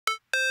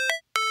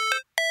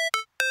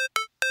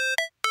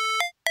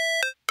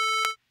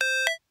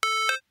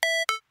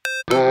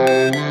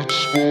it's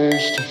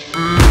supposed to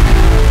feel.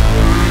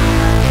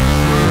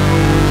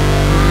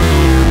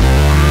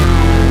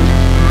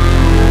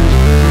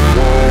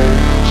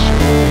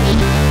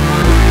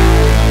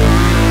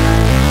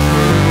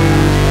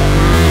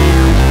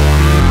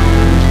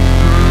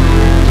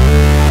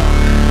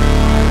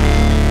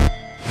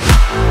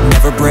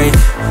 Never break,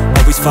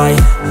 always fight,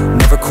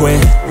 never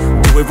quit,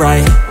 do it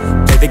right,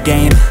 play the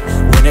game,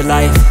 win it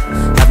life,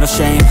 have no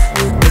shame,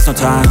 there's no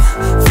time,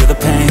 feel the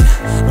pain,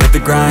 live the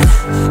grind,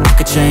 I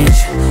could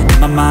change, in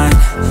my mind,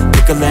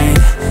 pick a lane,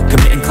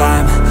 commit and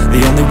climb, the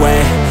only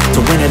way to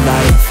win it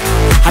life.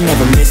 I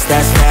never miss,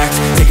 that's fact,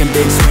 taking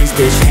big swings,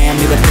 bitch, hand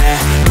me the bat,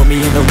 put me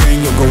in the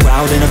ring, you'll go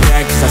out in a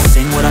bag, cause I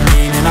sing what I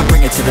mean and I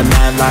bring it to the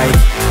mad light.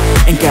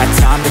 Ain't got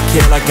time to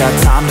kill, I got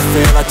time to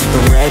feel, I took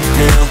the red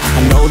pill,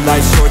 I know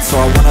life's short so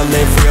I wanna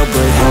live real,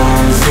 but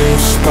how's it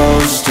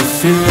supposed to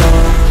feel?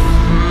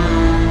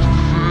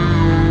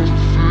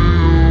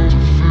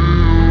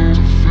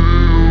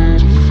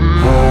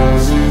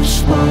 How's it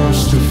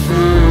supposed to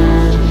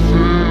feel?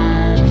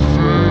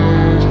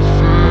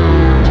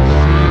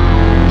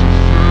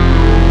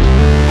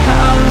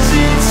 How's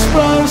it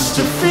supposed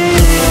to feel?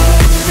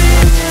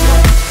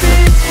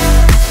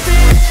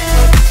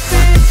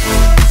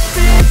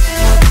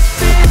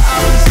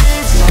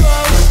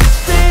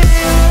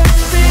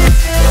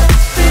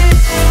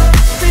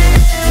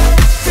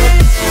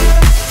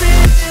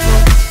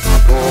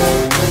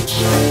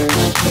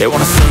 They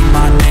wanna say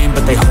my name,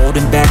 but they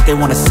holding back. They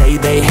wanna say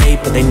they hate,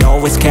 but they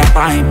know it's cap.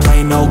 I ain't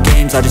play no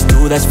games, I just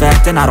do, that's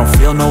fact. And I don't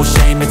feel no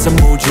shame, it's a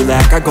mood you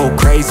lack. I go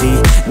crazy,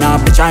 nah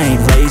bitch I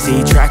ain't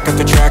lazy. Track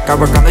after track, I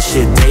work on this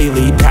shit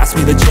daily. Pass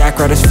me the jack,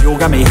 right as fuel,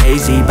 got me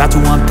hazy. About to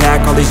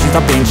unpack all these things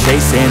I've been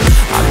chasing.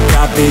 I've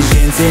got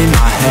visions in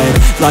my head,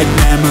 like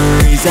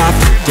memories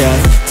after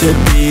death. To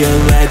be a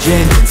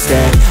legend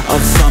instead of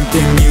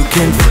something you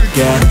can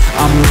forget.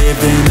 I'm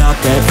living up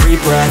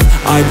every breath,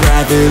 I'd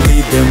rather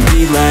lead than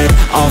be led.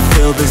 I'll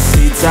fill the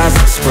seats as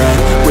I spread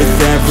with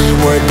every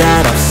word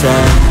that I've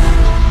said.